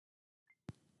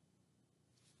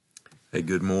Hey,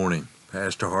 good morning.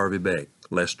 Pastor Harvey Beck,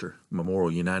 Lester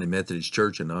Memorial United Methodist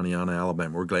Church in Aniana,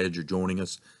 Alabama. We're glad you're joining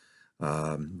us.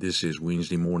 This is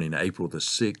Wednesday morning, April the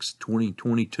 6th,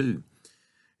 2022,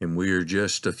 and we are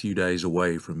just a few days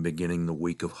away from beginning the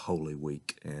week of Holy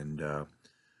Week, and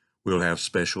we'll have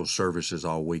special services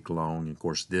all week long. Of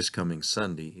course, this coming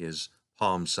Sunday is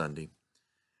Palm Sunday.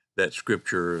 That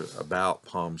scripture about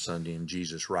Palm Sunday and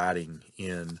Jesus riding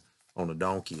in on a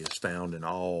donkey is found in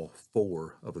all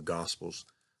four of the Gospels.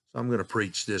 So I'm going to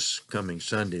preach this coming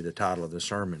Sunday. The title of the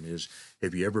sermon is,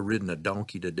 Have You Ever Ridden a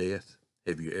Donkey to Death?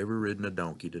 Have you ever ridden a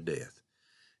donkey to death?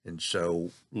 And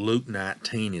so Luke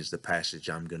 19 is the passage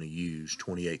I'm going to use,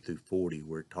 28 through 40,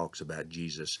 where it talks about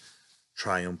Jesus'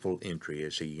 triumphal entry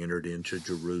as he entered into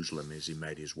Jerusalem, as he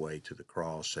made his way to the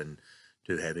cross and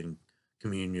to having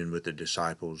communion with the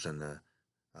disciples and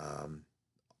um,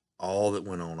 all that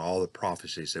went on, all the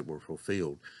prophecies that were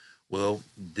fulfilled. Well,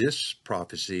 this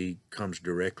prophecy comes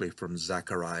directly from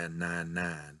Zechariah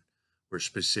 9:9, where it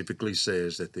specifically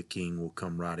says that the king will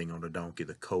come riding on a donkey,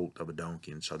 the colt of a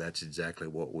donkey. And so that's exactly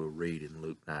what we'll read in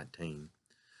Luke 19.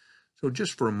 So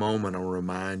just for a moment, I'll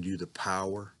remind you the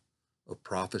power of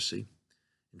prophecy.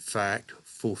 In fact,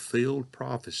 fulfilled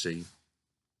prophecy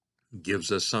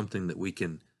gives us something that we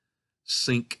can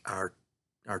sink our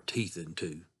teeth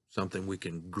into, something we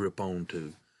can grip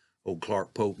onto. Old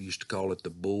Clark Pope used to call it the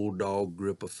bulldog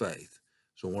grip of faith.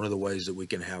 So one of the ways that we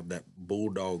can have that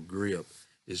bulldog grip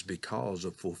is because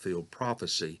of fulfilled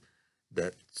prophecy,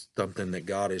 that something that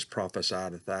God has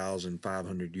prophesied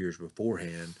 1,500 years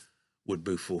beforehand would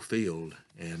be fulfilled.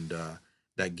 And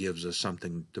that gives us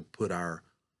something to put our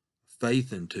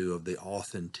faith into, of the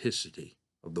authenticity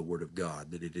of the Word of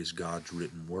God, that it is God's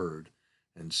written Word.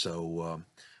 And so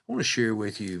I want to share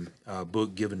with you a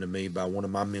book given to me by one of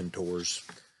my mentors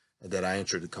that I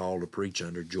answered the call to preach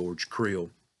under, George Creel.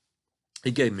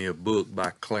 He gave me a book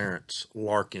by Clarence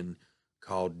Larkin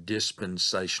called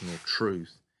Dispensational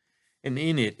Truth. And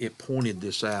in it, it pointed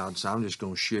this out. So I'm just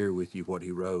going to share with you what he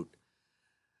wrote.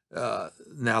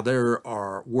 Now,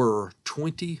 were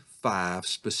 25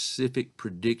 specific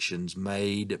predictions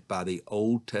made by the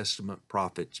Old Testament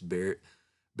prophets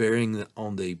bearing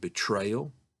on the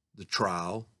betrayal, the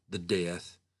trial, the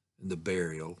death, and the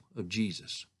burial of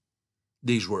Jesus.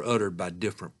 These were uttered by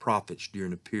different prophets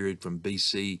during a period from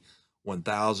BC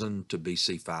 1000 to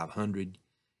BC 500,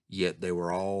 yet they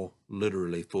were all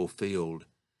literally fulfilled,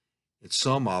 and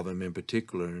some of them in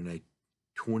particular in a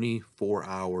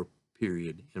 24-hour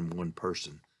period in one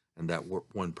person, and that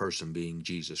one person being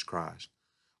Jesus Christ.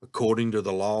 According to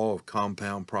the law of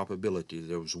compound probability,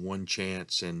 there was one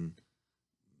chance in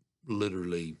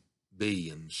literally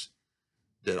billions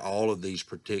that all of these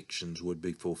predictions would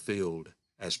be fulfilled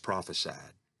as prophesied.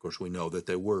 Of course, we know that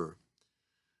they were.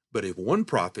 But if one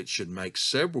prophet should make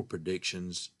several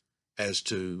predictions as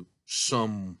to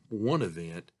some one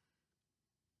event,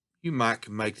 you might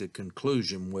make the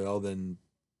conclusion, well, then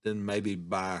maybe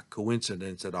by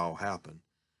coincidence it all happened.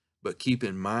 But keep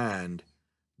in mind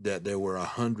that there were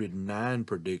 109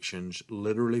 predictions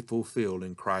literally fulfilled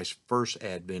in Christ's first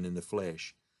advent in the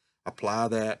flesh. Apply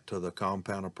that to the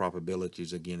compound of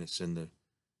probabilities. Again, it's in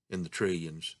the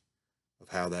trillions of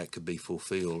how that could be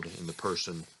fulfilled in the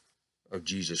person of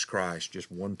Jesus Christ,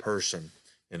 just one person.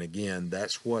 And again,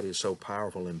 that's what is so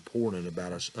powerful and important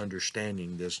about us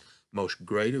understanding this most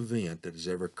great event that has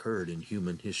ever occurred in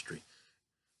human history.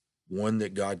 One,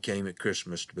 that God came at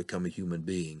Christmas to become a human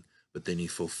being, but then he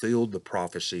fulfilled the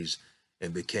prophecies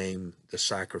and became the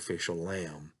sacrificial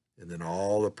lamb. And then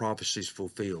all the prophecies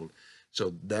fulfilled.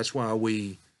 So that's why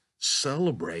we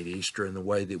celebrate Easter in the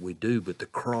way that we do, but the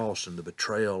cross and the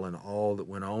betrayal and all that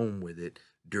went on with it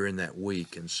during that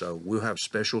week. And so we'll have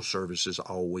special services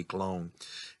all week long.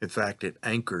 In fact, at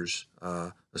Anchors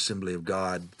Assembly of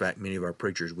God, in fact, many of our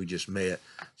preachers, we just met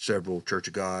several Church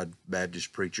of God,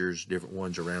 Baptist preachers, different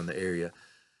ones around the area.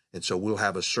 And so we'll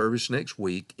have a service next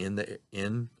week in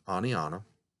Aniana.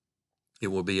 It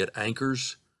will be at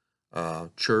Anchors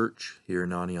Church here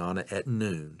in Aniana at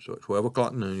noon. So at 12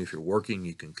 o'clock noon, if you're working,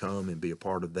 you can come and be a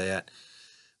part of that.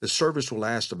 The service will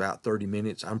last about 30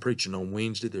 minutes. I'm preaching on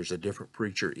Wednesday. There's a different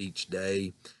preacher each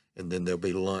day. And then there'll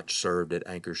be lunch served at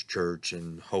Anchors Church.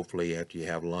 And hopefully after you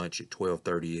have lunch at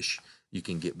 12:30-ish, you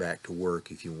can get back to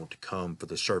work if you want to come for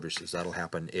the services. That'll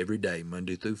happen every day,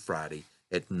 Monday through Friday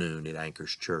at noon at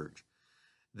Anchors Church.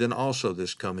 Then also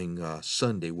this coming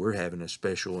Sunday, we're having a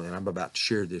special, and I'm about to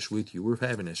share this with you, we're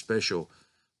having a special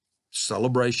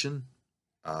celebration.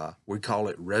 We call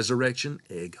it Resurrection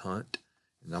Egg Hunt.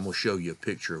 And I'm going to show you a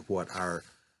picture of what our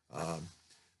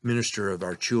minister of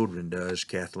our children does,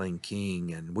 Kathleen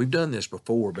King, and we've done this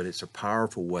before, but it's a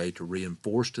powerful way to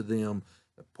reinforce to them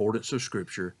the importance of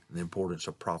Scripture and the importance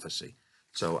of prophecy.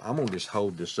 So I'm going to just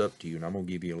hold this up to you, and I'm going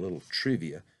to give you a little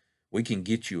trivia. We can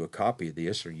get you a copy of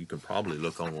this, or you can probably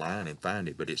look online and find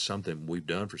it, but it's something we've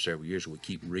done for several years, and we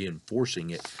keep reinforcing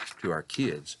it to our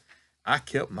kids. I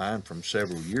kept mine from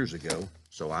several years ago,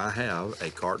 so I have a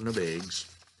carton of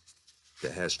eggs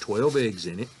that has 12 eggs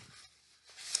in it,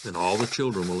 and all the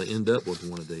children will end up with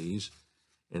one of these.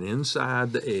 And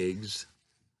inside the eggs,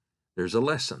 there's a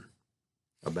lesson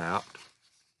about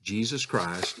Jesus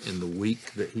Christ and the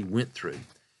week that he went through.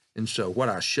 And so what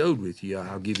I showed with you,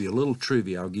 I'll give you a little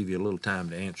trivia. I'll give you a little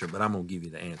time to answer, but I'm going to give you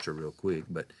the answer real quick.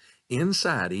 But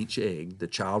inside each egg, the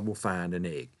child will find an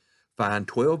egg. Find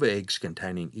 12 eggs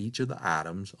containing each of the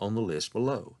items on the list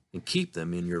below and keep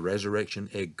them in your resurrection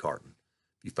egg carton.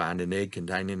 If you find an egg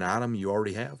containing an item you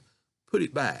already have, put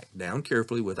it back down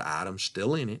carefully with the item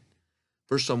still in it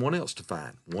for someone else to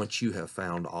find. Once you have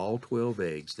found all 12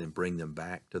 eggs, then bring them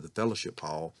back to the fellowship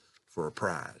hall for a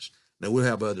prize. Now, we'll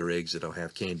have other eggs that'll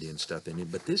have candy and stuff in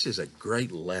it, but this is a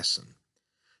great lesson.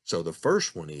 So the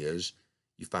first one is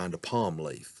you find a palm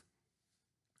leaf.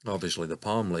 Obviously, the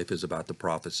palm leaf is about the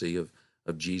prophecy of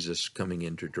Jesus coming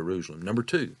into Jerusalem. Number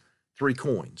 2, 3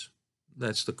 coins.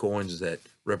 That's the coins that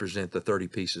represent the 30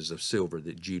 pieces of silver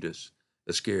that Judas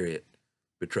Iscariot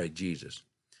betrayed Jesus.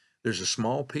 There's a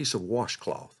small piece of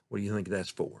washcloth. What do you think that's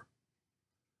for?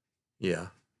 Yeah,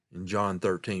 in John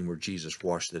 13, where Jesus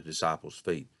washed the disciples'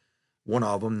 feet. One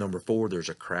of them, number 4, there's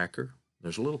a cracker.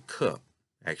 There's a little cup,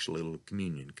 actually a little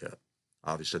communion cup.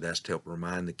 Obviously, that's to help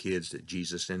remind the kids that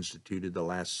Jesus instituted the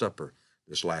Last Supper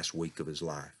this last week of his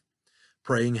life.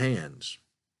 Praying hands.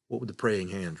 What would the praying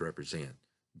hands represent?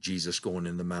 Jesus going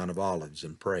in the Mount of Olives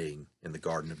and praying in the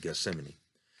Garden of Gethsemane.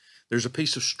 There's a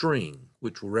piece of string,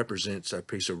 which represents a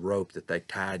piece of rope that they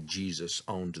tied Jesus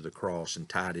onto the cross and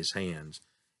tied his hands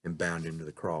and bound him to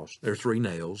the cross. There are 3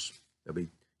 nails.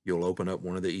 You'll open up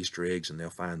one of the Easter eggs and they'll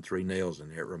find 3 nails in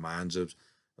there. It reminds us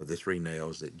of the 3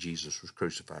 nails that Jesus was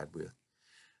crucified with.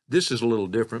 This is a little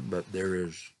different, but there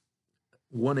is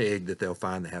one egg that they'll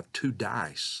find that have 2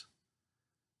 dice.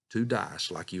 2 dice,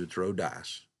 like you would throw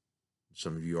dice.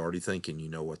 Some of you are already thinking you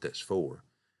know what that's for,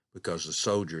 because the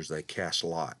soldiers, they cast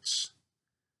lots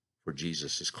for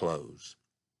Jesus' clothes.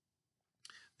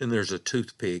 Then there's a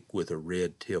toothpick with a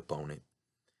red tip on it.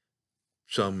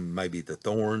 Some may be the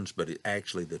thorns, but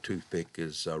actually the toothpick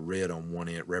is red on one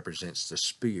end. It represents the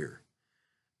spear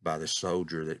by the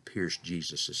soldier that pierced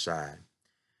Jesus' side.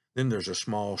 Then there's a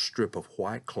small strip of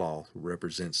white cloth that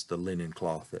represents the linen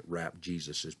cloth that wrapped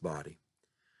Jesus' body.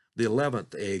 The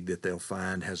 11th egg that they'll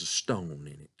find has a stone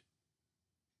in it.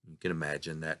 You can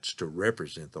imagine that's to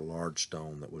represent the large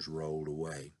stone that was rolled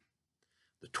away.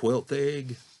 The 12th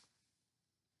egg,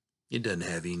 it doesn't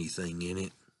have anything in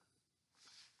it.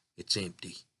 It's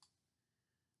empty,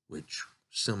 which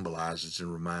symbolizes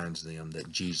and reminds them that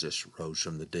Jesus rose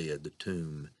from the dead. The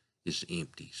tomb is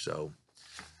empty. So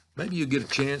maybe you get a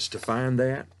chance to find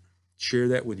that, share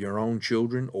that with your own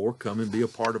children, or come and be a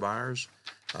part of ours.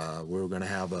 We're going to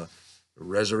have a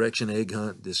resurrection egg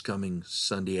hunt this coming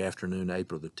Sunday afternoon,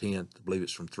 April the 10th. I believe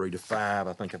it's from 3 to 5.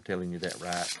 I think I'm telling you that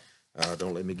right.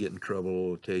 Don't let me get in trouble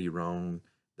or tell you wrong.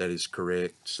 That is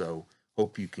correct. So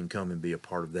hope you can come and be a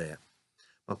part of that.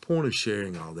 My point of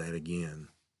sharing all that again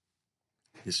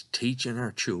is teaching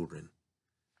our children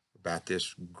about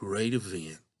this great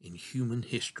event in human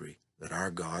history, that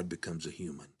our God becomes a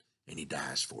human and he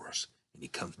dies for us and he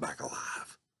comes back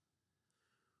alive.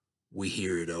 We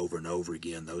hear it over and over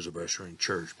again, those of us who are in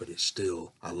church, but it's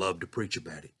still, I love to preach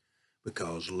about it,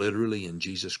 because literally in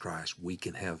Jesus Christ, we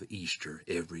can have Easter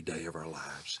every day of our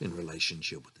lives in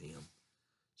relationship with him.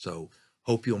 So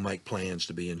hope you'll make plans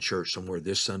to be in church somewhere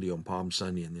this Sunday on Palm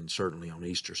Sunday, and then certainly on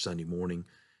Easter Sunday morning.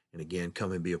 And again,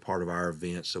 come and be a part of our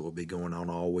events that will be going on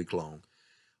all week long.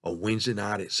 On Wednesday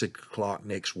night at 6 o'clock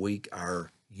next week,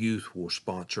 our youth will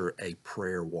sponsor a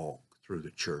prayer walk through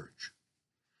the church.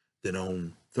 Then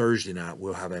on Thursday night,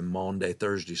 we'll have a Maundy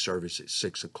Thursday service at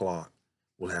 6 o'clock.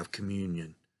 We'll have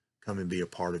communion. Come and be a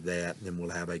part of that. And then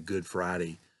we'll have a Good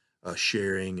Friday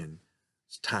sharing and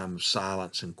time of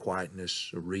silence and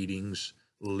quietness, readings,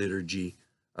 liturgy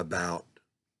about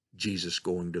Jesus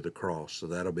going to the cross. So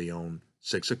that'll be on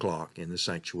 6 o'clock in the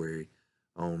sanctuary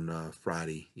on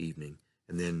Friday evening.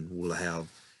 And then we'll have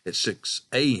at 6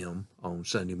 a.m. on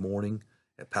Sunday morning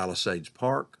at Palisades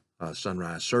Park,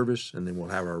 sunrise service. And then we'll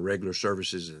have our regular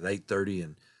services at 8:30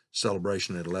 and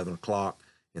celebration at 11 o'clock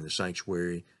in the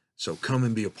sanctuary. So come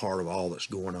and be a part of all that's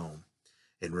going on,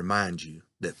 and remind you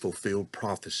that fulfilled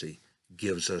prophecy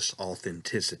gives us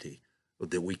authenticity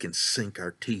that we can sink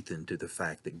our teeth into the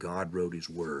fact that God wrote his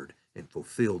word and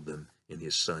fulfilled them in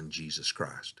his son, Jesus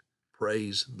Christ.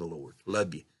 Praise the Lord.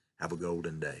 Love you. Have a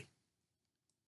golden day.